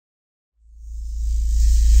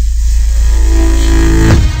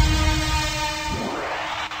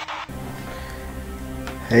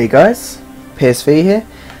Hey guys, PSV here,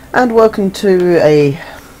 and welcome to a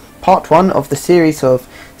part 1 of the series of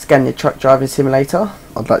Scania Truck Driving Simulator.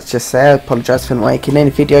 I'd like to just say I apologise for not making any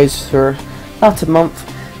videos for about a month.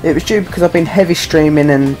 It was due because I've been heavy streaming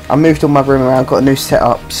and I moved all my room around, got a new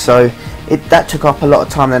setup, so that took up a lot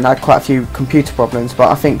of time and I had quite a few computer problems, but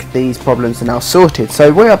I think these problems are now sorted. So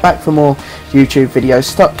we are back for more YouTube videos.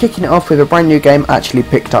 Start kicking it off with a brand new game actually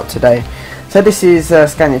picked up today. So this is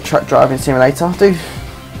Scania Truck Driving Simulator. I do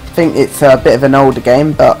think it's a bit of an older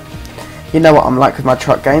game, but you know what I'm like with my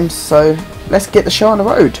truck games, so let's get the show on the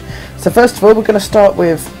road. So first of all, we're going to start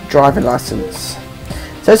with driving license.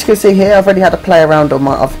 So as you can see here, I've already had a play around on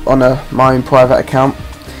my own private account,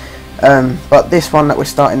 but this one that we're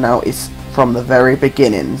starting now is from the very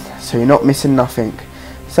beginning, so you're not missing nothing.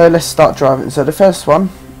 So let's start driving. So the first one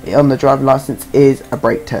on the driving license is a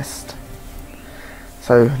brake test.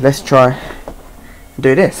 So let's try and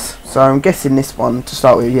do this. So I'm guessing this one to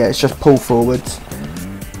start with, yeah, it's just pull forwards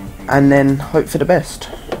and then hope for the best.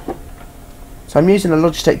 So I'm using a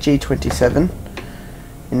Logitech G27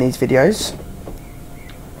 in these videos.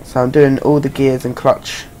 So I'm doing all the gears and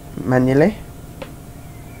clutch manually.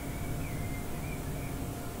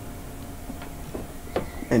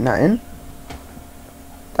 Isn't that in?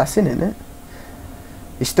 That's in, isn't it?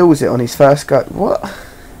 He stalls it on his first go. What?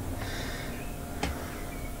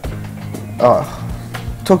 Oh,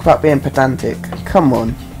 talk about being pedantic. Come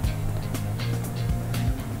on.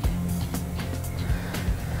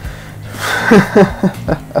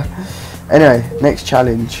 Anyway, next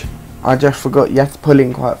challenge. I just forgot you have to pull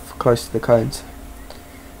in quite close to the cones.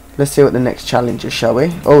 Let's see what the next challenge is, shall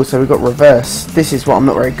we? Oh, so we've got reverse. This is what I'm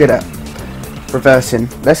not very good at. Reversing.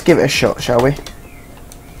 Let's give it a shot, shall we?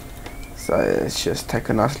 So let's just take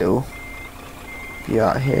a nice little view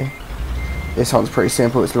out here. This one's pretty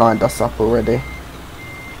simple, it's lined us up already.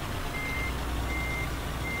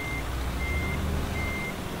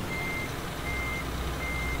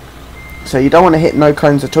 So you don't want to hit no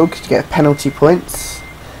cones at all because you get penalty points.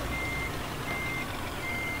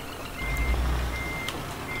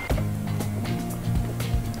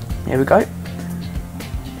 Here we go.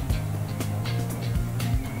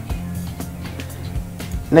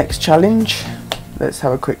 Next challenge. Let's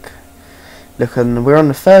have a quick look, and we're on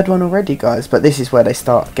the third one already, guys, but this is where they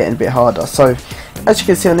start getting a bit harder. So as you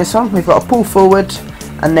can see on this one, we've got to pull forward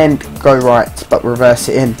and then go right but reverse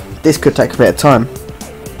it in. This could take a bit of time,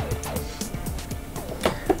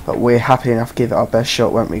 but we're happy enough to give it our best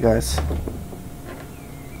shot, won't we, guys? So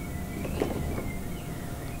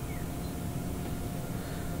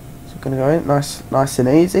we're going to go in nice and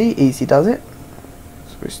easy does it.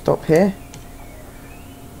 So we stop here.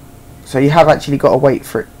 So you have actually got to wait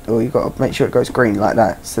for it, or you've got to make sure it goes green like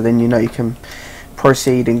that, so then you know you can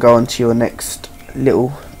proceed and go on to your next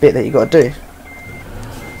little bit that you got to do.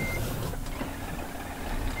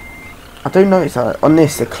 I do notice that on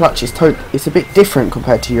this the clutch is it's a bit different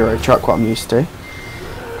compared to Euro Truck, what I'm used to.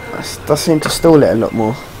 It does seem to stall it a lot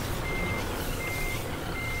more.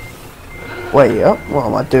 Wait up, what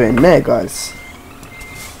am I doing there, guys?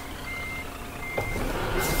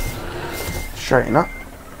 Straighten up.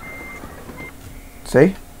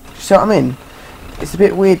 See? See what I mean? It's a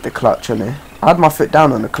bit weird, the clutch on it. I had my foot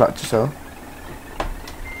down on the clutch, so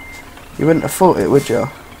you wouldn't have thought it, would you?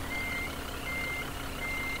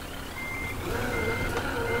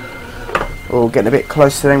 Oh, getting a bit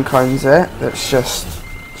close to them cones there. Let's just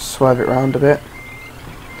swerve it round a bit.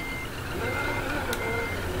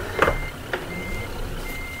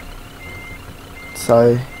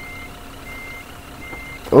 So,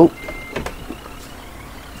 oh,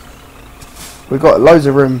 we've got loads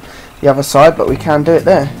of room the other side, but we can do it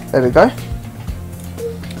there. There we go.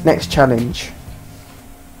 Next challenge.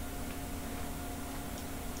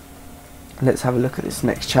 Let's have a look at this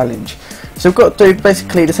next challenge. So we've got to do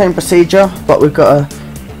basically the same procedure, but we've got to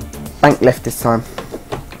bank left this time.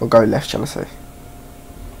 Or go left, shall I say.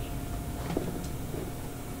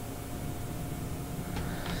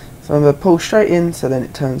 So I'm going to pull straight in, so then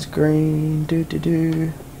it turns green.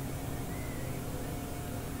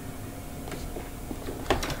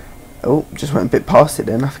 Oh, just went a bit past it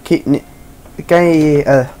then. After keeping it,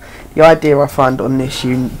 the idea I find on this,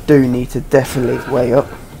 you do need to definitely weigh up.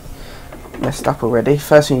 Messed up already.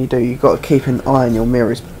 First thing you do, you've got to keep an eye on your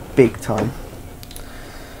mirrors big time.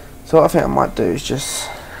 So what I think I might do is just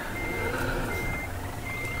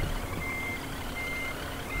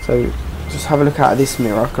have a look out of this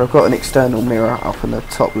mirror. Cause I've got an external mirror up on the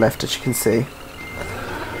top left, as you can see.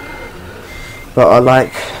 But I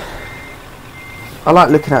like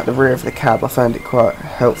looking at the rear of the cab. I found it quite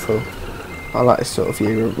helpful. I like this sort of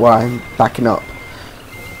view while I'm backing up.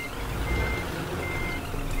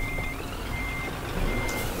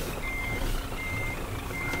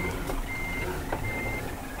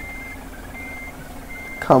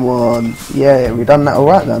 Come on. Yeah, we've done that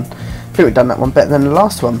alright then. I think we've done that one better than the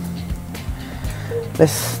last one.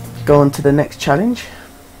 Let's go on to the next challenge.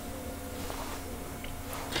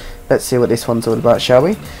 Let's see what this one's all about, shall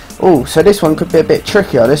we? Oh, so this one could be a bit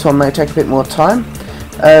trickier. This one may take a bit more time.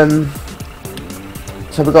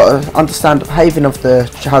 So we've got to understand the behaving of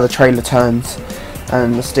how the trailer turns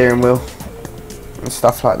and the steering wheel and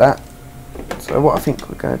stuff like that. So what I think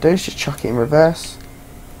we're going to do is just chuck it in reverse.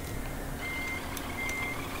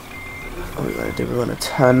 What we're going to do, we're going to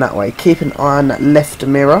turn that way. Keep an eye on that left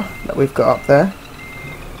mirror that we've got up there,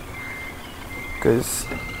 because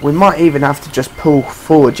we might even have to just pull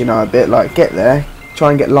forward, you know, a bit, like get there, try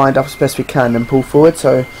and get lined up as best we can and pull forward,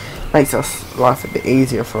 so it makes life a bit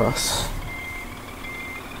easier for us.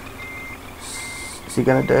 Is he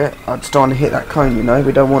going to do it? I just don't want to hit that cone, you know,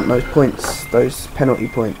 we don't want those points, those penalty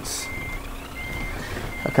points.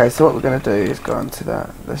 Okay, so what we're going to do is go on to that.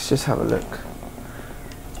 Let's just have a look.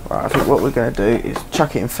 Right, I think what we're going to do is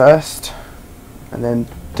chuck it in first and then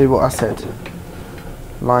do what I said.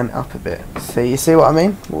 Line it up a bit. You see what I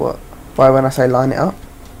mean? What? Why when I say line it up?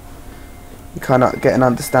 You kind of get an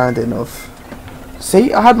understanding of...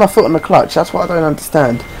 See, I had my foot on the clutch, that's what I don't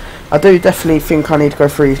understand. I do definitely think I need to go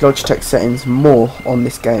through these Logitech settings more on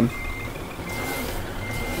this game.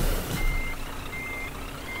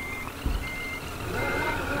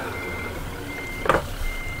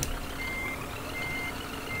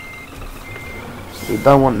 So you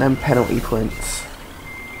don't want them penalty points.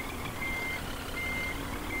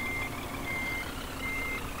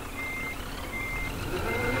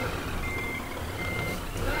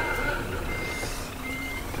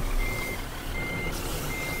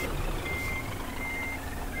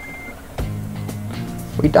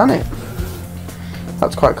 We done it.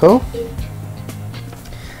 That's quite cool.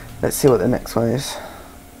 Let's see what the next one is.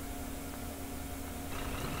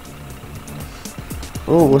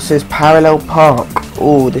 Oh, what's this? Parallel park.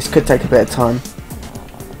 Oh, this could take a bit of time.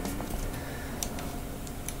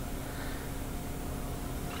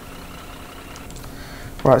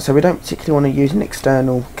 Right, so we don't particularly want to use an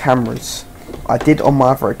external cameras. I did on my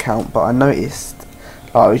other account, but I noticed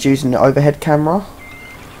I was using the overhead camera.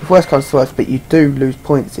 If worst comes to worst, but you do lose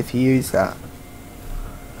points if you use that,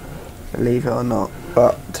 believe it or not.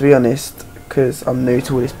 But to be honest, because I'm new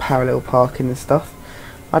to all this parallel parking and stuff,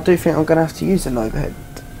 I do think I'm going to have to use an overhead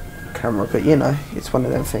camera, but you know, it's one of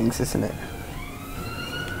them things, isn't it?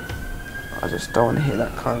 I just don't want to hit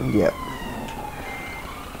that cone. Yep.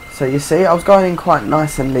 So you see, I was going in quite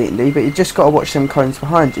nice and neatly, but you just got to watch them cones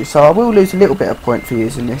behind you, so I will lose a little bit of point for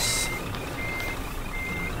using this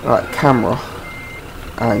camera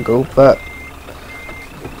angle, but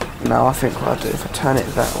no, I think what I'll do if I turn it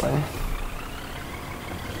that way.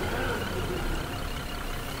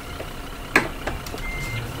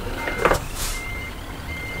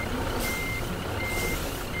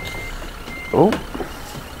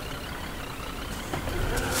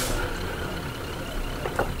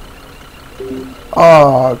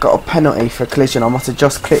 Oh, I got a penalty for collision. I must have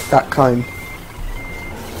just clipped that cone.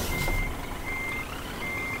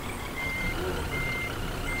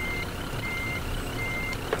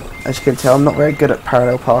 As you can tell, I'm not very good at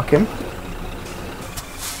parallel parking.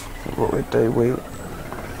 What we do, we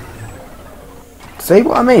see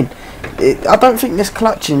what I mean. I don't think this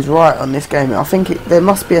clutching's right on this game. I think there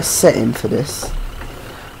must be a setting for this.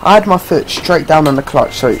 I had my foot straight down on the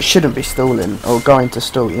clutch, so it shouldn't be stalling or going to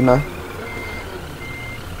stall, you know.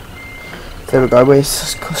 There we go. We're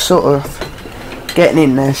sort of getting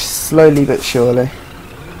in there slowly but surely.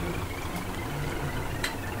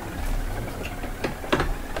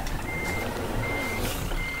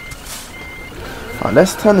 Right,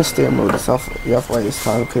 let's turn the steering wheel the other way this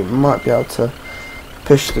time, because we might be able to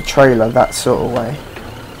push the trailer that sort of way.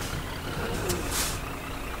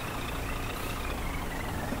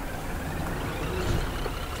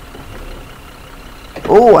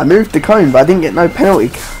 Oh, I moved the cone, but I didn't get no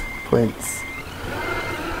penalty points.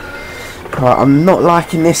 Right, I'm not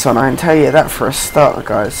liking this one, I can tell you that for a start,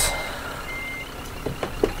 guys.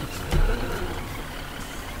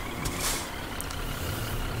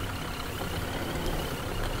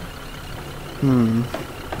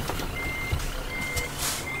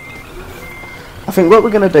 I think what we're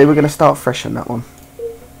going to do, we're going to start fresh on that one.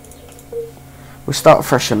 We'll start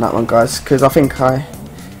fresh on that one, guys, because I think I'm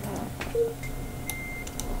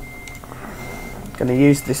going to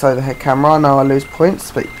use this overhead camera. I know I lose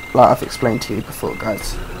points, but like I've explained to you before,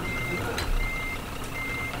 guys.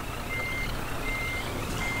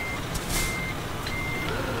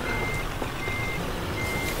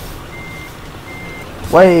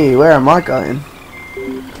 Wait, where am I going?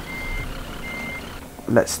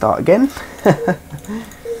 Let's start again.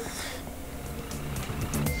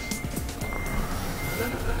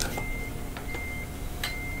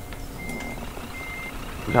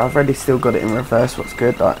 I've already still got it in reverse, what's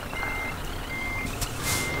good, like.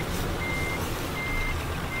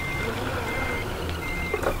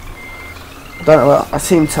 I don't know, I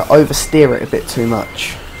seem to oversteer it a bit too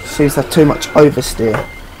much. Seems to have too much oversteer.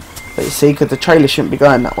 But you see, because the trailer shouldn't be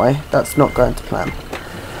going that way, that's not going to plan.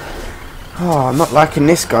 Oh, I'm not liking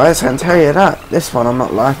this, guys, I can tell you that. This one I'm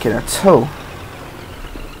not liking at all.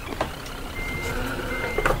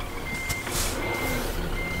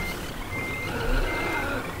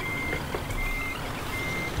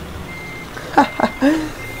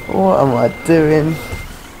 What am I doing?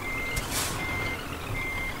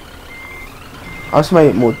 I just made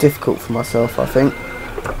it more difficult for myself, I think.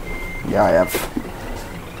 Yeah, I have.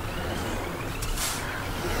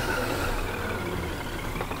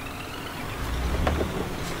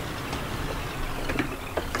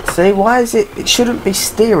 See, why is it? It shouldn't be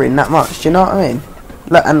steering that much. Do you know what I mean?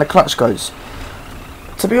 Look, and the clutch goes.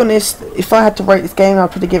 To be honest, if I had to rate this game,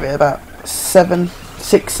 I'd probably give it about 7,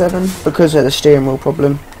 6, 7 because of the steering wheel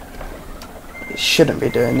problem. It shouldn't be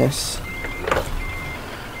doing this.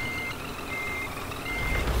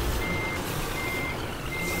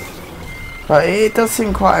 But it does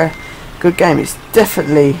seem quite a good game. It's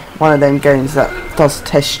definitely one of them games that does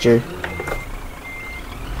test you.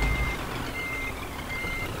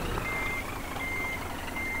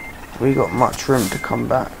 We got much room to come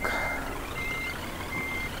back.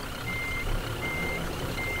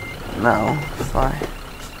 Now, if I...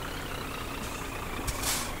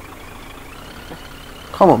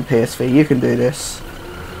 Come on PSV, you can do this.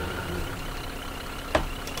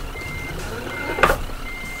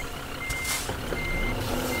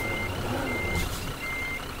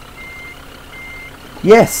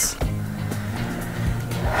 Yes!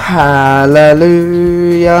 Hallelujah!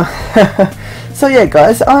 So yeah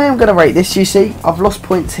guys, I am going to rate this. You see, I've lost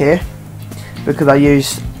points here because I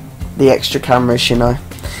used the extra cameras, you know.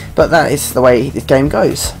 But that is the way this game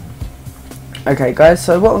goes. Okay guys,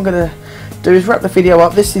 so what I'm going to do is wrap the video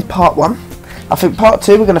up. This is part 1. I think part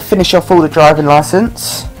 2 we're going to finish off all the driving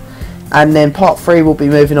license. And then part 3 we'll be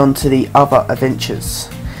moving on to the other adventures.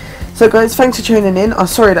 So guys, thanks for tuning in. I'm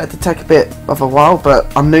sorry that had to take a bit of a while,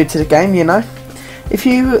 but I'm new to the game, you know. If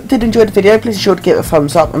you did enjoy the video, please be sure to give it a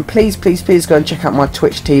thumbs up. And please go and check out my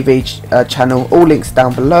Twitch TV channel. All links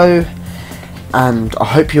down below. And I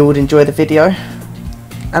hope you all enjoy the video.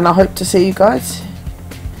 And I hope to see you guys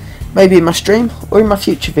maybe in my stream or in my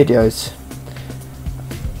future videos.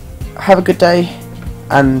 Have a good day.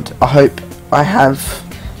 And I hope I have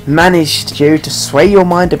managed you to sway your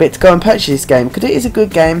mind a bit to go and purchase this game. Because it is a good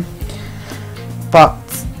game. But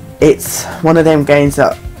it's one of them games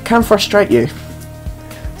that can frustrate you.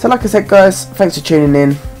 So like I said guys, thanks for tuning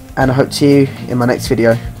in, and I hope to see you in my next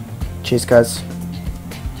video. Cheers guys.